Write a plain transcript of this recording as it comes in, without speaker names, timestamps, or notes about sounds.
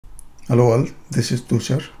Hello all, this is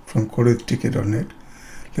Tushar from codewithtk.net.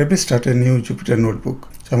 Let me start a new Jupyter notebook.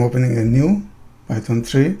 So I'm opening a new Python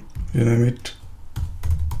 3, rename it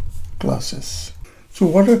classes. So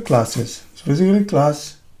what are classes? So basically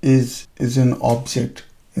class is an object,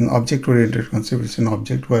 an object-oriented concept. It's an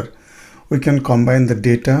object where we can combine the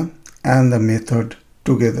data and the method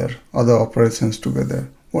together or the operations together.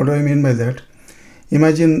 What do I mean by that?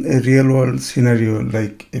 Imagine a real-world scenario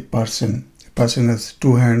like a person. A person has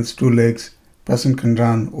 2 hands, 2 legs. Person can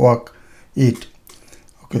run, walk, eat.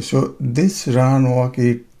 Okay, so this run, walk,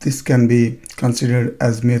 eat, this can be considered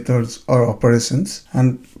as methods or operations.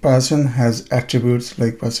 And person has attributes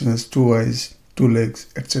like person has 2 eyes, 2 legs,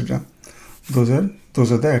 etc. Those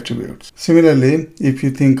are the attributes. Similarly, if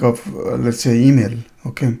you think of let's say email,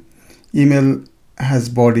 okay, email has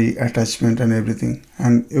body, attachment, and everything,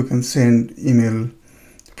 and you can send email,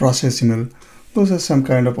 process email. Those are some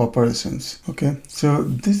kind of operations. Okay, so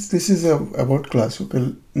this is about class.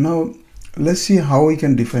 Okay, now let's see how we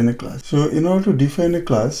can define a class. So in order to define a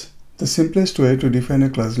class, the simplest way to define a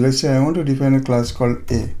class, let's say I want to define a class called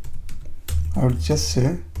A. I would just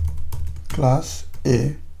say class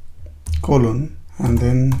A colon, and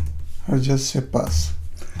then I would just say pass.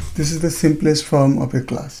 This is the simplest form of a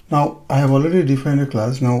class. Now I have already defined a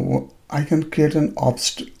class. Now I can create an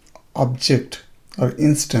object or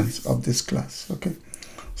instance of this class. Okay,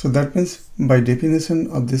 so that means by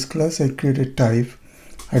definition of this class, I create a type.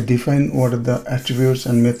 I define what are the attributes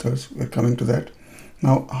and methods. We're coming to that.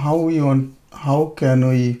 Now how can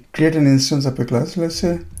we create an instance of a class? Let's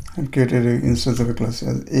say I created an instance of a class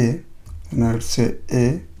as A, and I would say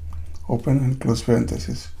A open and close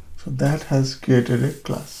parenthesis. So that has created a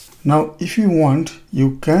class. Now if you want,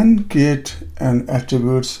 you can create an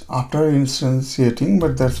attributes after instantiating,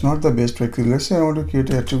 but that's not the best practice. Let's say I want to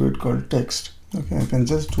create an attribute called text. Okay, I can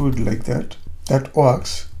just do it like that. That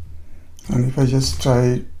works. And if I just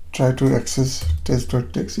try to access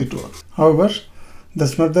test.txt, it works. However,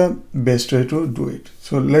 that's not the best way to do it.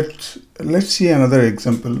 So let's see another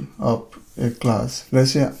example of a class.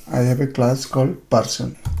 Let's say I have a class called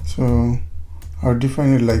person. So I'll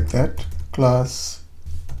define it like that, class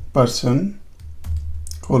person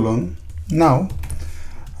colon. Now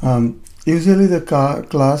usually the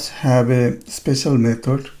class have a special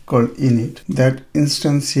method called init that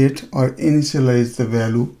instantiate or initialize the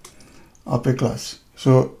value of a class.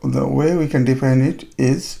 So the way we can define it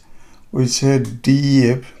is we say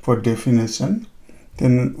def for definition,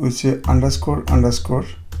 then we say underscore underscore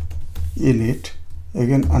init,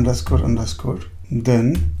 again underscore underscore,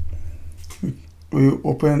 then we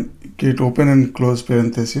create open and close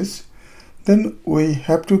parenthesis. Then we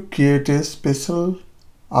have to create a special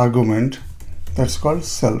argument that's called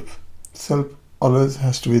self. Self always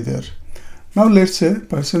has to be there. Now let's say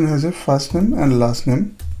person has a first name and last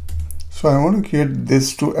name. So I want to create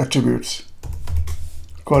these 2 attributes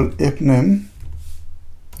called fname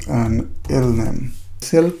and lname.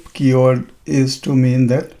 Self keyword is to mean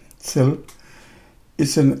that self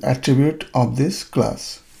is an attribute of this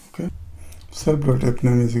class. Okay,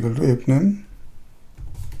 self.fname is equal to fname,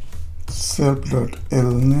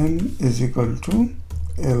 self.lname is equal to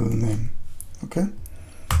lname. Okay,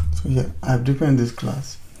 so yeah, I have defined this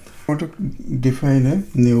class. I want to define a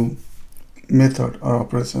new method or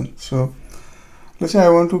operation. So let's say I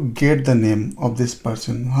want to get the name of this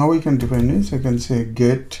person. How we can define this? I can say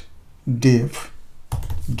get def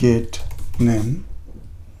get name,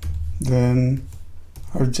 then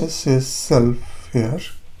I'll just say self here.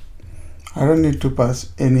 I don't need to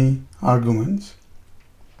pass any arguments.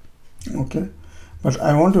 Okay, but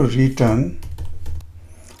I want to return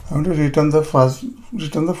the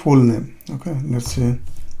full name. Okay, let's say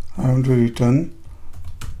I want to return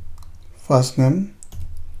first name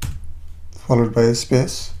followed by a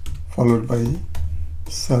space followed by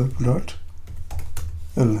self.lname.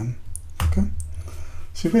 Okay,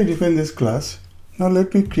 so if I define this class, now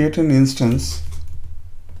let me create an instance.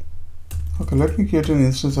 Okay, let me create an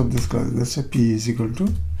instance of this class. Let's say p is equal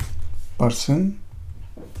to person,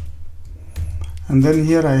 and then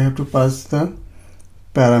here I have to pass the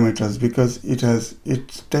parameters because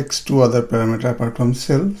it takes 2 other parameters apart from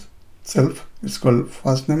self. It's called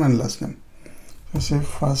first name and last name. I say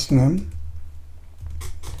first name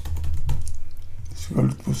is equal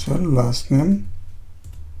to last name.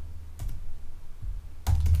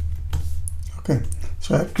 Okay,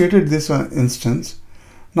 so I have created this instance.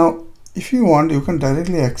 Now if you want, you can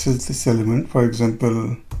directly access this element. For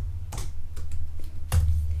example,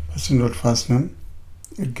 person.firstname,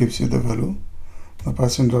 it gives you the value. The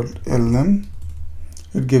person.lname,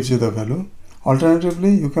 it gives you the value.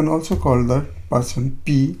 Alternatively, you can also call that person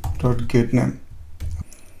p.getName.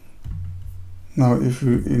 Now if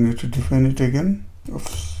you need to define it again.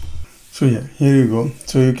 Oops. So yeah, here you go.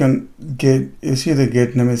 So you can get, you see the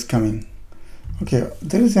get name is coming. Okay,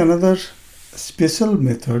 there is another special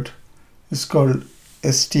method. It's called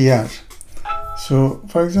str. So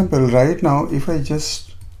for example, right now if I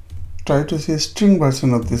just try to say string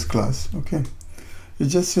version of this class, okay, it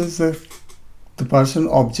just says that the person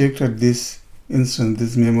object at this instance,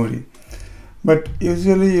 this memory. But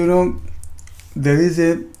usually, you know, there is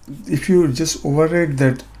a, if you just override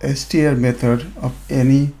that str method of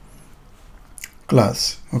any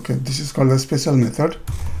class, okay, this is called a special method,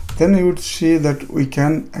 then you would see that we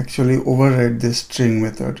can actually override this string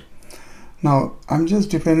method. Now I'm just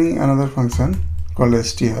defining another function called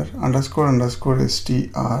str underscore underscore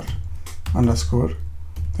str underscore,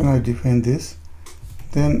 then I define this,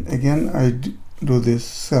 then again I do this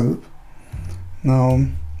self. Now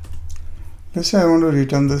let's say I want to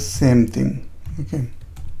return the same thing, okay,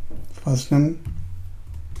 first name,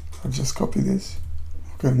 I'll just copy this.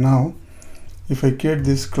 Okay, now if I create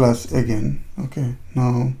this class again, okay,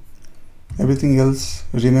 now everything else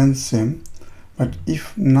remains same, but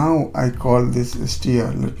if now I call this str,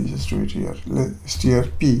 let me just do it here,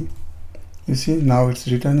 strp, you see now it's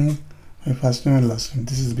returning my first name and last name.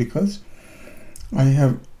 This is because I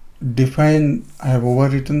have defined, I have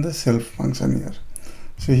overwritten the self function here.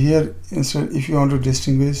 So here, instead, if you want to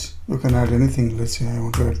distinguish, you can add anything. Let's say I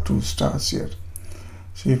want to add 2 stars here.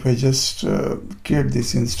 So if I just create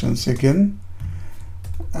this instance again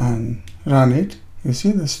and run it, you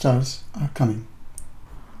see the stars are coming.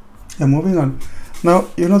 And moving on. Now,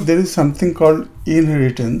 you know, there is something called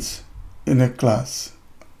inheritance in a class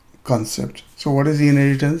concept. So what is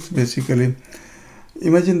inheritance? Basically,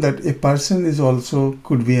 imagine that a person is also,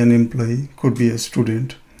 could be an employee, could be a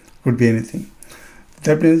student, could be anything.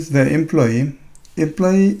 That means the employee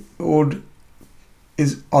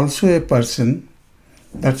is also a person.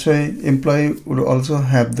 That's why employee would also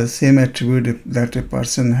have the same attribute that a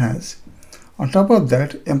person has. On top of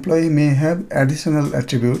that, employee may have additional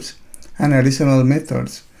attributes and additional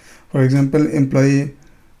methods. For example, employee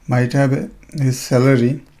might have his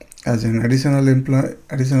salary as an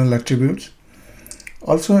additional attributes.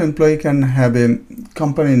 Also, employee can have a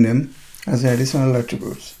company name as additional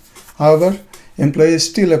attributes. However, employee is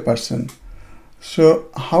still a person. So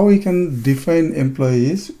how we can define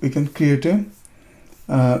employees? We can create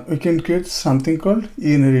something called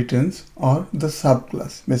inheritance or the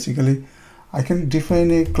subclass. Basically, I can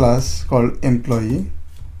define a class called employee.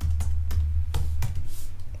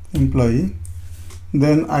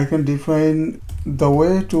 Then I can define the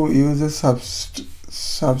way to use a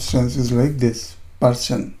substance is like this,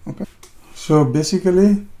 person. Okay. So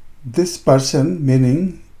basically, this person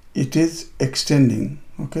meaning it is extending.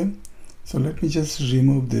 Okay. So let me just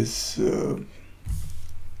remove this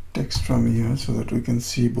text from here so that we can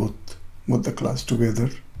see both the class together.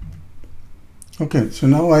 Okay, so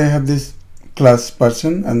now I have this class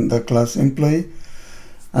person and the class employee.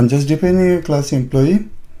 I'm just defining a class employee,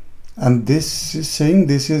 and this is saying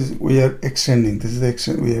this is we are extending. This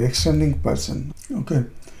is we are extending person. Okay,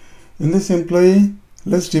 in this employee,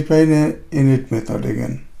 let's define a init method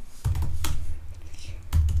again.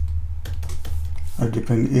 I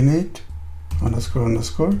define init underscore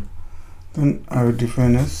underscore. Then I would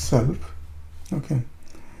define as self. Okay.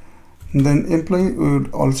 And then employee would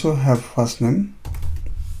also have first name,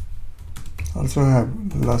 also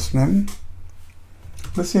have last name.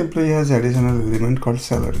 Let's say employee has additional element called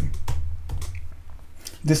salary.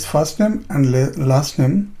 This first name and last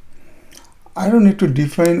name, I don't need to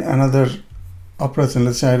define another operation.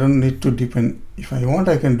 Let's say I don't need to define. If I want,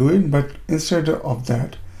 I can do it, but instead of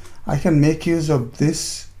that, I can make use of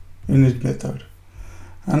this init method.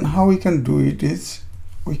 And how we can do it is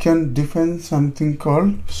we can define something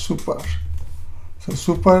called super. So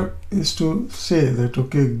super is to say that,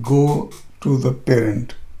 okay, go to the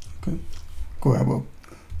parent, okay, go above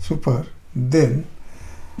super. Then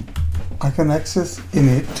I can access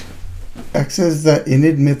the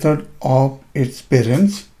init method of its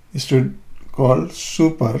parents is to call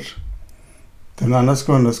super, then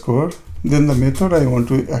underscore underscore, then the method I want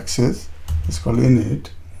to access is called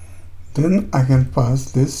init. Then I can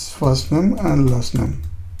pass this first name and last name.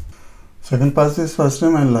 So I can pass this first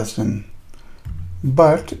name and last name.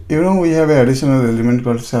 But you know, we have an additional element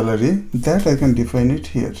called salary that I can define it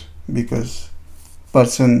here because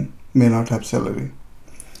person may not have salary.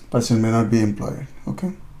 Person may not be employed.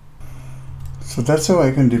 Okay. So that's how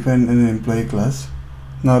I can define an employee class.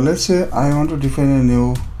 Now let's say I want to define a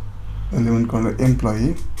new element called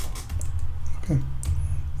employee. Okay.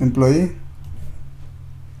 Employee.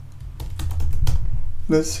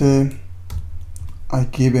 Let's say I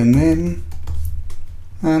give a name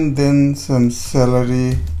and then some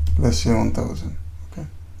salary, let's say 1000. Okay,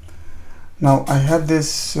 now I have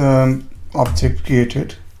this object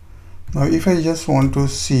created. Now if I just want to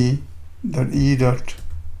see that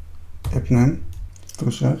e.fname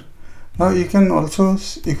Tushar, now you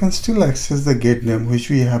can still access the get name, which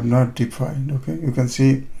we have not defined. Okay, you can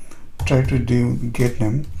see, try to do get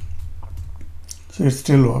name, so it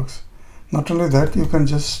still works. Not only that, you can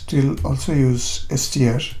just still also use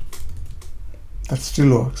str, that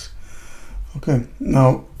still works. Okay,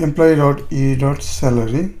 now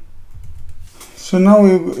employee.e.salary. So now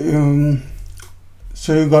you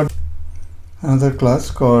got another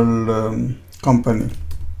class called company.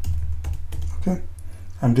 Okay,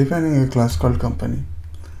 I'm defining a class called company.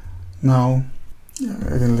 Now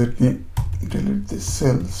again, let me delete this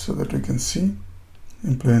cell so that we can see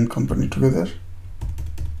employee and company together.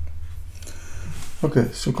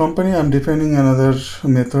 Okay, so company, I'm defining another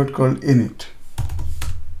method called init.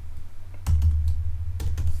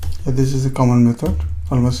 This is a common method.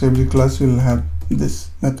 Almost every class will have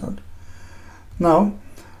this method. Now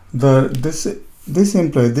this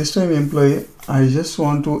employee, this time employee, I just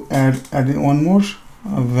want to add in one more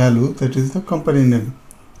value, that is the company name.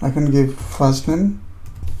 I can give first name,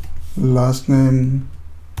 last name,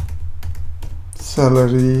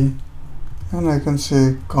 salary, and I can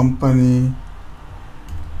say company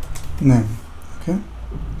name. Okay,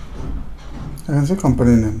 I can say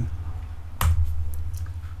company name.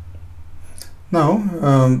 Now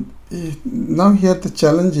now here the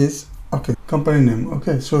challenge is, okay, company name.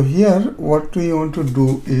 Okay, so here what we want to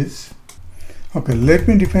do is, okay, let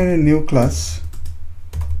me define a new class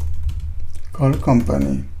called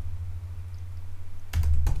company.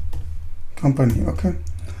 Okay,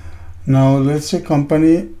 now let's say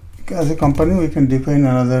company, as a company we can define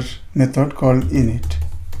another method called init.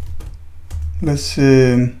 Let's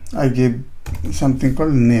say I give something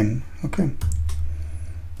called name. Okay,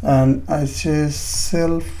 and I say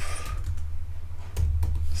self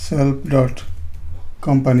dot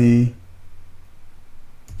company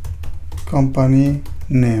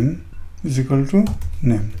name is equal to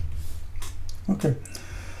name. Okay,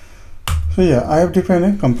 so yeah, I have defined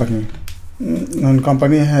a company, and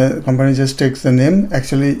company just takes the name.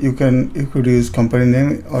 Actually you could use company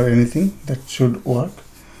name or anything, that should work.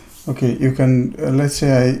 Okay, you can let's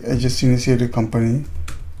say I just initiate a company.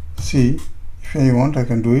 See, if I want, I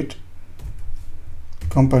can do it,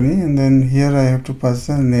 company, and then here I have to pass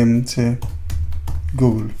the name, say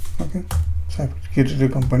Google. Okay, so I've created a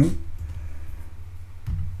company,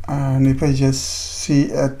 and if I just see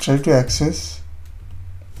try to access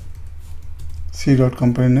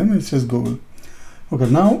c.company name, it says Google. Okay,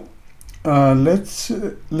 now let's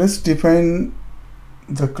define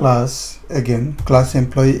the class again, class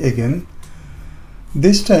employee again.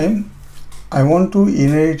 This time I want to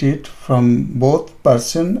inherit it from both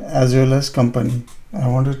person as well as company. I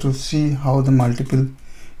wanted to see how the multiple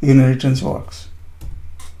inheritance works.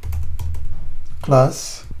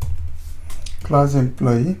 Class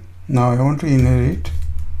employee. Now I want to inherit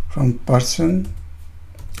from person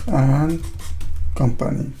and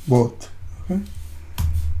company, both. Okay,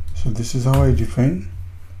 so this is how I define.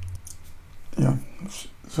 Yeah,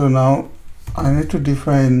 so now I need to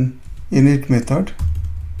define init method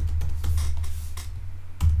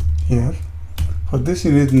here. For this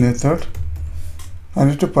init method, I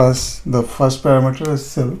need to pass the first parameter as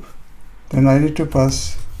self. Then I need to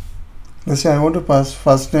pass, let's say I want to pass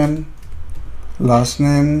first name, last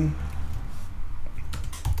name,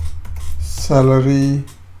 salary,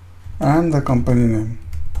 and the company name.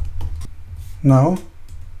 Now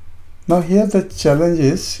here the challenge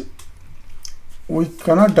is, we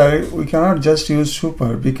cannot just use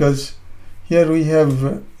super, because here we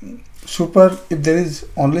have super. If there is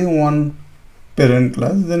only one parent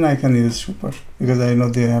class, then I can use super, because I know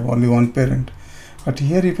they have only one parent. But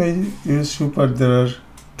here if I use super, there are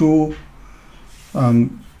two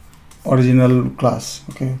original class.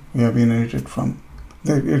 Okay, we have inherited from.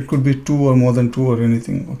 It could be two or more than two or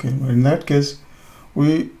anything. Okay, but in that case,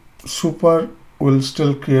 super will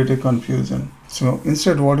still create a confusion. So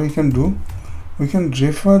instead, what we can do, we can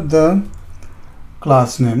refer the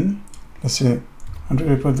class name. Let's say I want to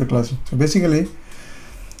refer the class name. So basically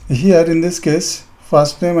here in this case,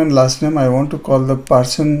 first name and last name, I want to call the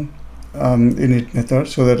person init method,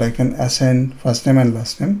 so that I can assign first name and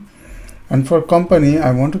last name. And for company,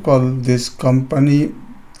 I want to call this company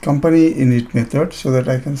init method, so that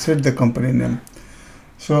I can set the company name.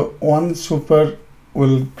 So one super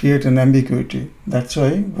will create an ambiguity. That's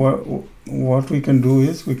why what we can do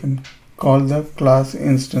is, we can call the class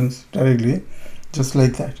instance directly, just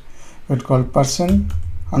like that. We'll call person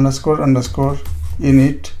underscore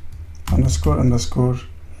init underscore underscore,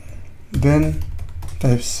 then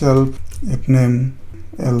type self if name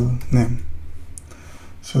l name.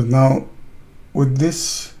 So now with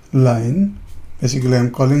this line, basically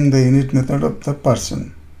I'm calling the init method of the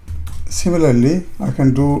person. Similarly, I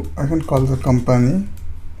can call the company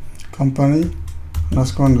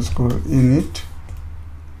underscore underscore init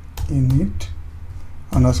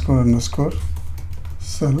underscore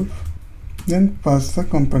self, then pass the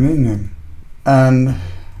company name. And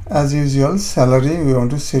as usual, salary we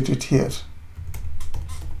want to set it here.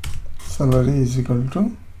 Salary is equal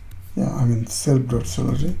to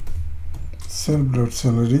self.salary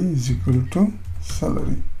is equal to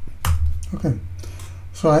salary. Okay,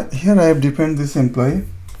 so here I have defined this employee,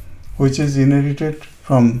 which is inherited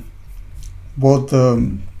from both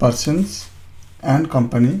the persons and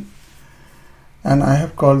company, and I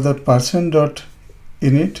have called that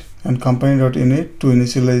person.init and company.init to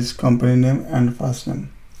initialize company name and first name.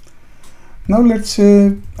 Now let's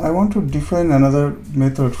say I want to define another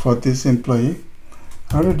method for this employee.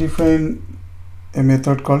 I want to define a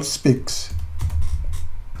method called speaks.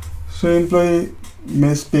 So employee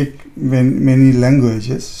may speak many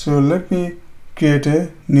languages, so let me create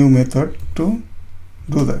a new method to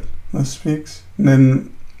do that. Now speaks, then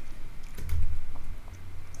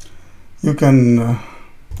you can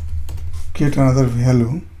create another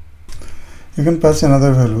value. You can pass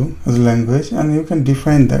another value as language and you can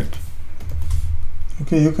define that.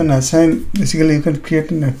 Okay, you can assign, basically you can create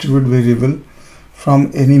an attribute variable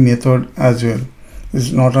from any method as well.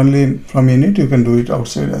 It's not only from init, you can do it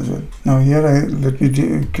outside as well. Now here let me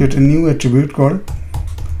create a new attribute called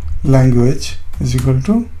language is equal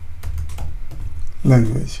to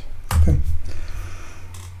language. Okay.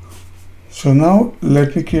 So now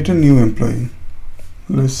let me create a new employee.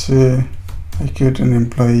 Let's say I create an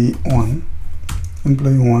employee 1.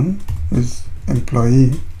 Employee 1 is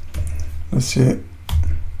employee. Let's say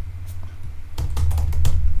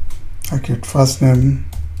I create first name,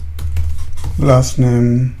 last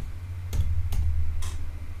name,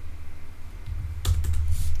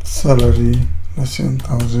 salary, let's say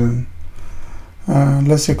 1000,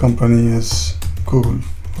 let's say company is Google.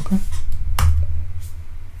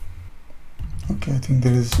 Okay, I think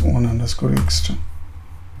there is one underscore extra.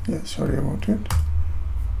 Yeah, sorry about it.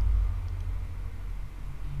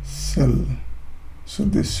 Cell, so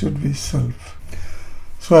this should be self.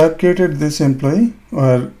 So I have created this employee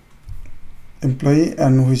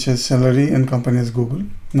and which has salary and company is Google.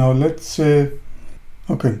 Now let's say,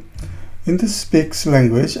 okay, in this speaks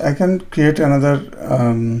language I can create another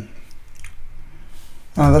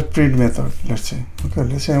print method. Let's say, okay,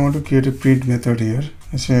 let's say I want to create a print method here.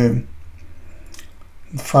 Let's say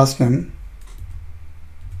first name.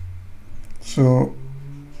 So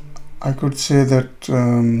I could say that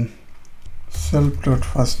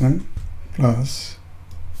self.firstname plus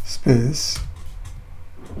space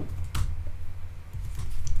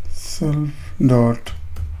self.lname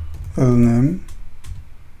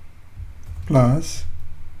plus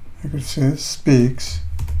I could say speaks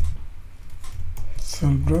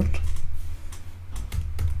self.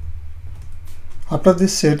 After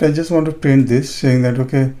this set, I just want to print this saying that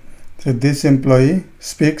okay, so this employee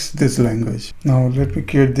speaks this language. Now let me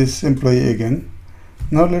create this employee again.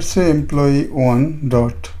 Now let's say employee 1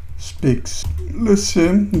 dot speaks. Let's say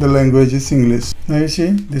the language is English. Now you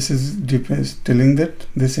see this is telling that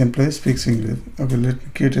this employee speaks English. Okay, let me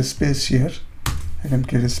create a space here. I can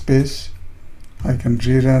create a space. I can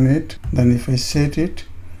rerun it. Then if I set it,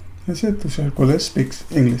 let's say Tushar Kole speaks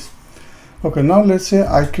English. Okay, now let's say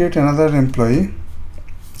I create another employee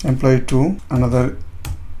 2, another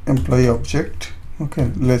employee object.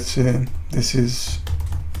 Okay, let's say this is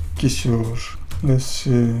Kishore, let's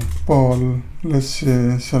say Paul, let's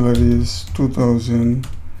say salary is 2000,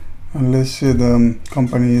 and let's say the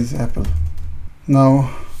company is Apple. Now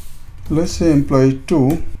let's say employee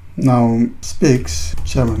 2 now speaks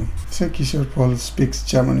Germany. Say Kishore Paul speaks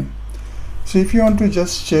Germany. So if you want to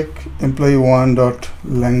just check employee 1 dot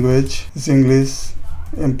language is English,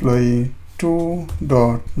 employee 2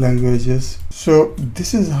 dot languages. So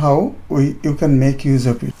this is how you can make use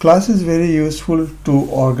of it. Class is very useful to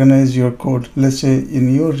organize your code. Let's say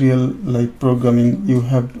in your real life programming, you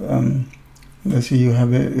have let's say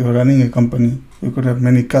you're running a company. You could have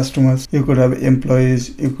many customers, you could have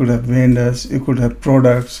employees, you could have vendors, you could have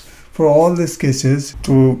products. For all these cases,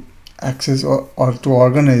 to access or to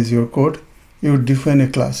organize your code, you would define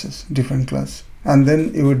different class, and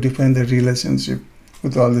then you would define the relationship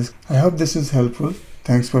with all this. I hope this is helpful.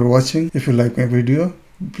 Thanks for watching. If you like my video,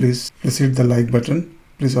 please hit the like button.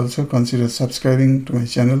 Please also consider subscribing to my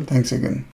channel. Thanks again.